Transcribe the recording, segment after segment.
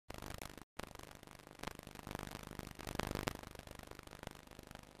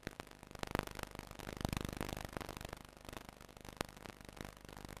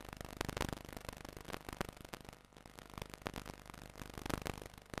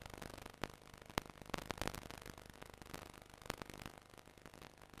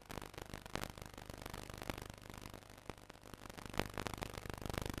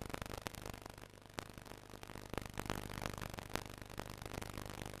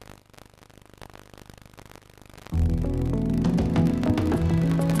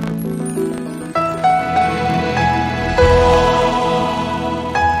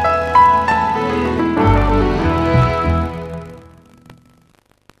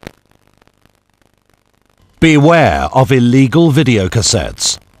Beware of illegal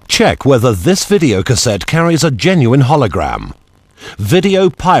videocassettes. Check whether this videocassette carries a genuine hologram.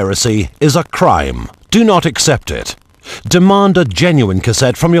 Video piracy is a crime. Do not accept it. Demand a genuine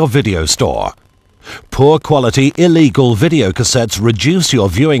cassette from your video store. Poor quality illegal videocassettes reduce your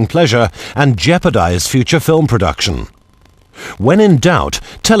viewing pleasure and jeopardize future film production. When in doubt,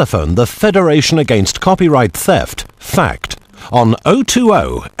 telephone the Federation Against Copyright Theft, FACT, on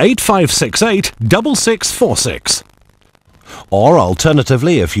 020-8568-6646. Or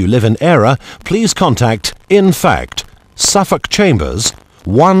alternatively, if you live in Era, please contact In Fact, Suffolk Chambers,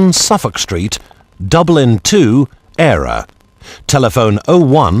 1 Suffolk Street, Dublin 2, Era. Telephone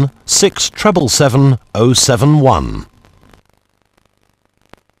 01-6777-071.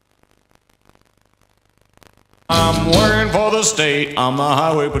 I'm working for the state on the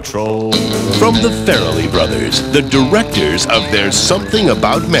highway patrol. From the Farrelly brothers, the directors of There's Something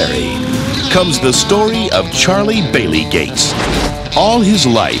About Mary, comes the story of Charlie Bailey Gates. All his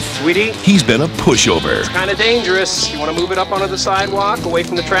life, Sweetie, he's been a pushover. it's kind of dangerous. You want to move it up onto the sidewalk, away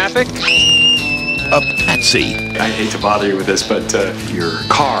from the traffic? A patsy. I hate to bother you with this, but your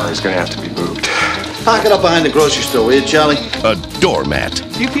car is going to have to be moved. Park it up behind the grocery store, will you, Charlie? A doormat.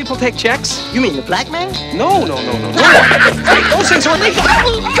 Do you people take checks? You mean the black man? No. Hey, those things are illegal.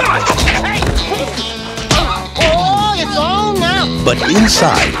 Oh, God! Oh, it's on now. But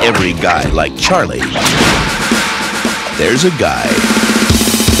inside every guy like Charlie, there's a guy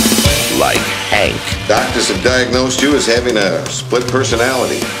like Hank. Doctors have diagnosed you as having a split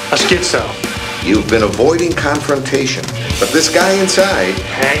personality. A schizo. You've been avoiding confrontation. But this guy inside,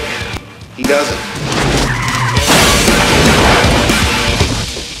 Hank? he doesn't.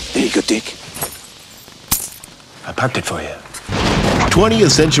 There you go, Dick. I parked it for you.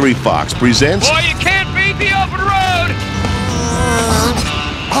 20th Century Fox presents Boy, you can't beat the open road!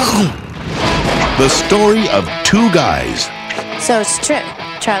 the story of two guys So it's true.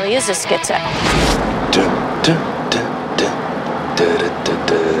 Charlie is a schizo.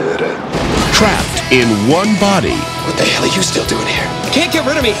 trapped in one body. What the hell are you still doing here? You can't get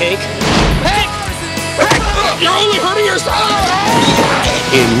rid of me, Hank. Hank! You're only hurting yourself!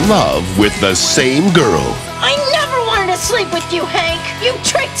 In love with the same girl. I never wanted to sleep with you, Hank. You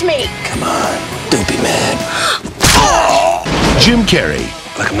tricked me. Come on, don't be mad. Jim Carrey.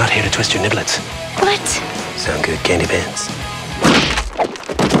 Look, I'm not here to twist your niblets. What? Sound good, candy pants?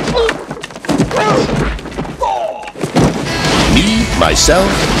 Me, myself,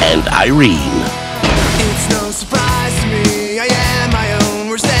 and Irene. It's no surprise to me, I am my own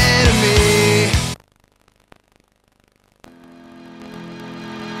worst enemy.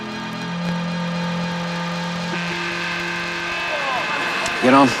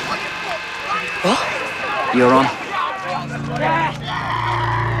 You're on. What? You're on.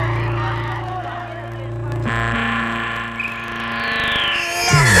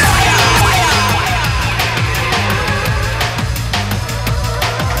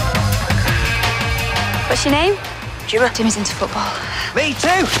 What's your name? Jimmy. Jimmy's into football. Me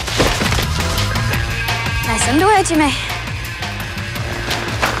too. Nice underwear, Jimmy.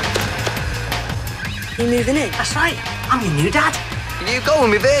 You moving in? That's right. I'm your new dad. You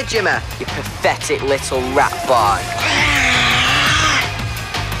going with her, Jimmy? You pathetic little rat boy.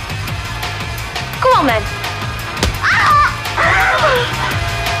 Go on, then.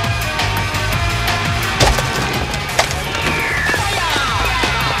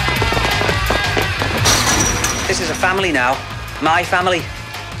 This is a family now. My family.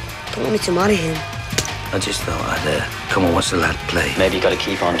 Don't want me to marry him. I just thought I'd come and watch the lad play. Maybe you got to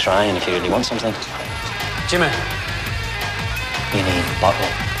keep on trying if you really want something. Jimmy. You need a bottle.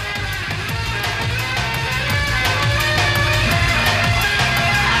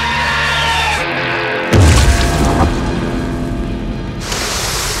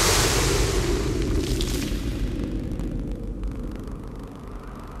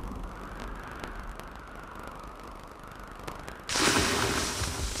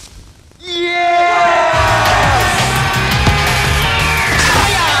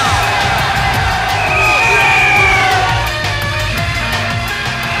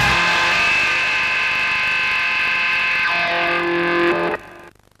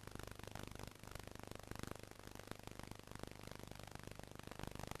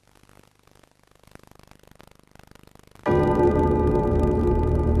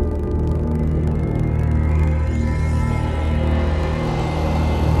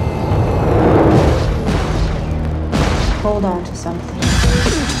 Hold on to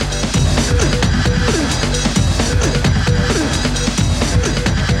something.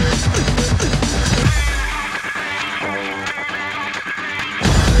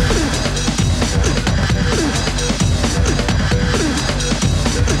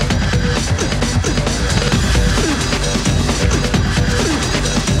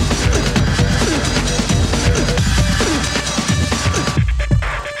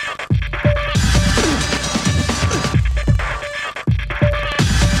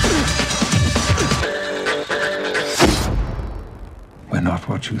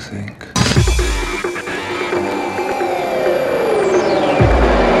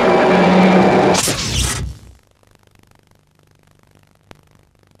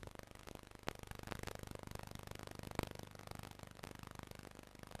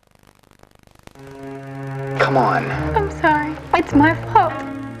 It's my fault.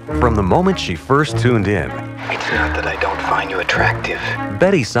 From the moment she first tuned in, it's not that I don't find you attractive.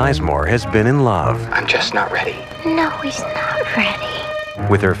 Betty Sizemore has been in love. I'm just not ready. No, he's not ready.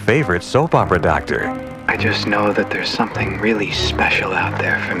 With her favorite soap opera doctor. I just know that there's something really special out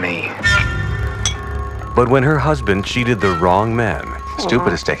there for me. But when her husband cheated the wrong men.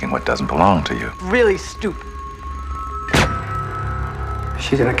 Stupid is taking what doesn't belong to you. Really stupid.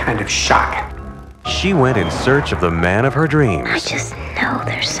 She's in a kind of shock. She went in search of the man of her dreams. I just know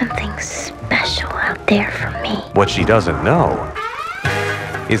there's something special out there for me. What she doesn't know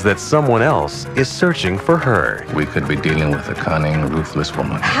is that someone else is searching for her. We could be dealing with a cunning, ruthless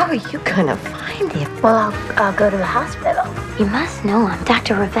woman. How are you gonna find him? Well, I'll go to the hospital. You must know him.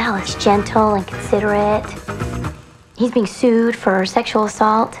 Dr. Ravel is gentle and considerate. He's being sued for sexual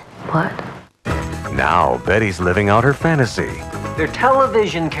assault. What? Now Betty's living out her fantasy. They're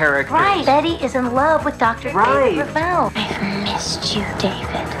television characters. Right. Betty is in love with Dr. Right. David Ravel. I've missed you,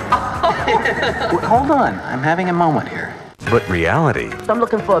 David. Hold on, I'm having a moment here. But reality I'm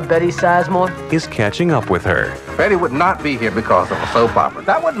looking for a Betty Sizemore. is catching up with her. Betty would not be here because of a soap opera.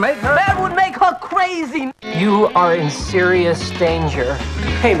 That would make her... That would make her crazy. You are in serious danger.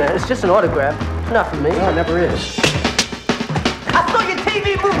 Hey, man, it's just an autograph. Not for me. No, it never is. I saw your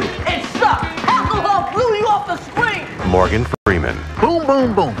TV movie. It sucked. Alcohol blew you off the screen. Morgan Freeman. Boom,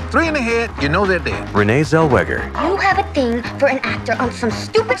 boom, boom. 3 in the head, you know they're dead. Renee Zellweger. You have a thing for an actor on some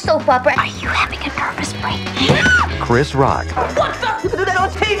stupid soap opera. Are you having a nervous breakdown? Chris Rock. What the? You do that on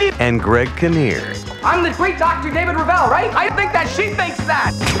TV? And Greg Kinnear. I'm the great Dr. David Ravel, right? I think that she thinks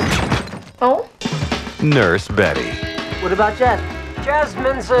that. Oh? Nurse Betty. What about Jasmine?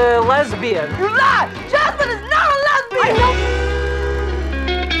 Jasmine's a lesbian. You lie! Jasmine is not a lesbian! I know.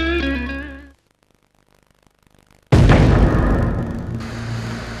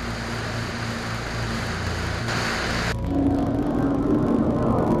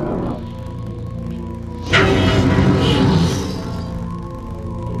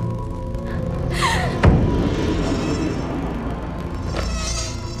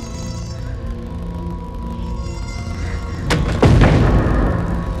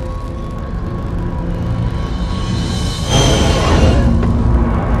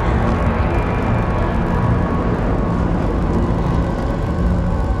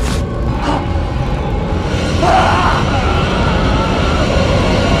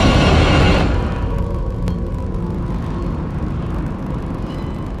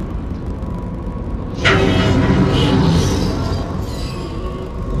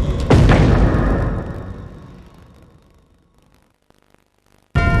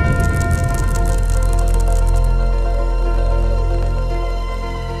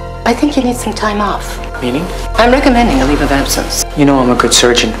 I think you need some time off. Meaning? I'm recommending a leave of absence. You know I'm a good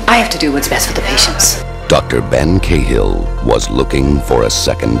surgeon. I have to do what's best for the patients. Dr. Ben Cahill was looking for a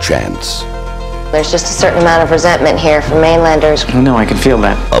second chance. There's just a certain amount of resentment here from mainlanders. No, I can feel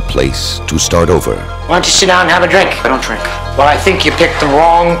that. A place to start over. Why don't you sit down and have a drink? I don't drink. Well, I think you picked the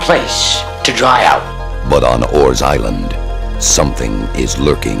wrong place to dry out. But on Orr's Island, something is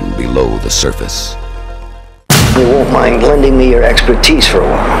lurking below the surface. You won't mind lending me your expertise for a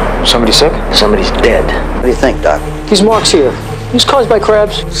while. Somebody sick? Somebody's dead. What do you think, Doc? These marks here. These caused by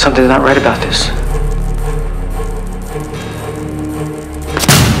crabs. Something's not right about this.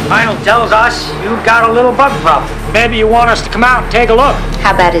 Final tells us you've got a little bug problem. Maybe you want us to come out and take a look.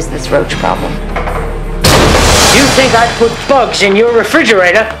 How bad is this roach problem? You think I'd put bugs in your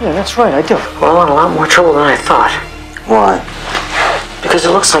refrigerator? Yeah, that's right, I do. Well, I'm in a lot more trouble than I thought. Why? Because it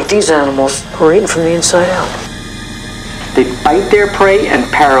looks like these animals were eaten from the inside out. They bite their prey and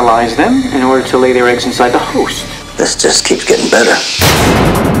paralyze them in order to lay their eggs inside the host. This just keeps getting better.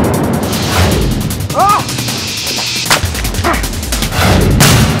 Oh!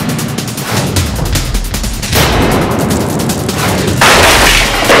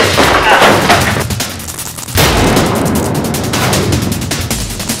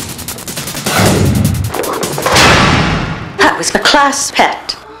 That was a class pet.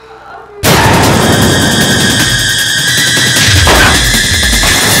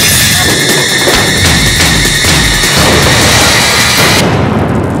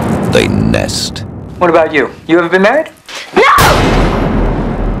 They nest. What about you? You ever been married? No!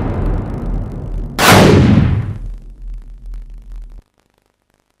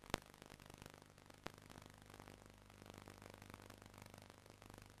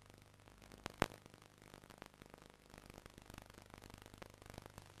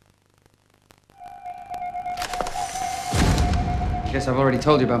 Guess I've already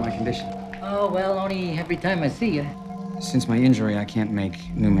told you about my condition. Oh, well, only every time I see you. Since my injury, I can't make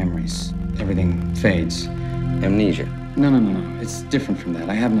new memories. Everything fades. Amnesia. No. It's different from that.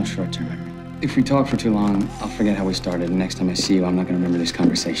 I have no short-term memory. If we talk for too long, I'll forget how we started, and next time I see you, I'm not going to remember this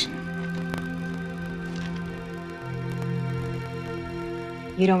conversation.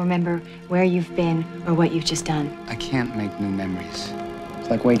 You don't remember where you've been or what you've just done. I can't make new memories. It's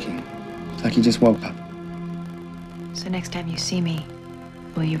like waking. It's like you just woke up. So next time you see me,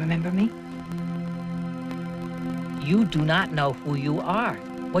 will you remember me? You do not know who you are,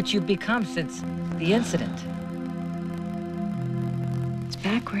 what you've become since the incident. It's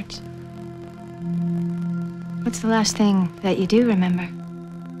backwards. What's the last thing that you do remember?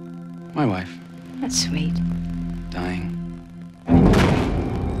 My wife. That's sweet. Dying.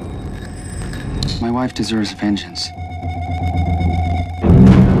 My wife deserves vengeance.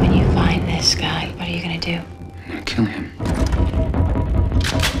 When you find this guy, what are you gonna do? I'm gonna kill him.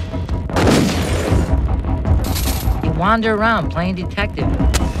 You wander around playing detective.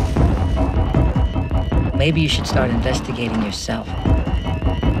 Maybe you should start investigating yourself.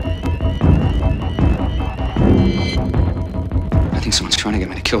 I think someone's trying to get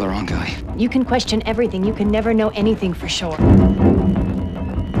me to kill the wrong guy. You can question everything. You can never know anything for sure.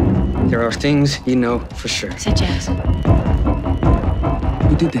 There are things you know for sure. Such as?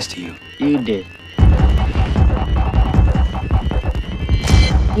 Who did this to you? You did.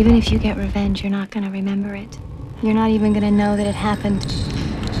 Even if you get revenge, you're not gonna remember it. You're not even gonna know that it happened.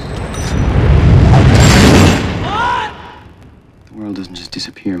 The world doesn't just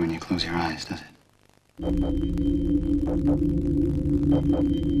disappear when you close your eyes, does it?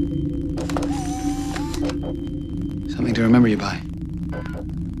 Something to remember you by.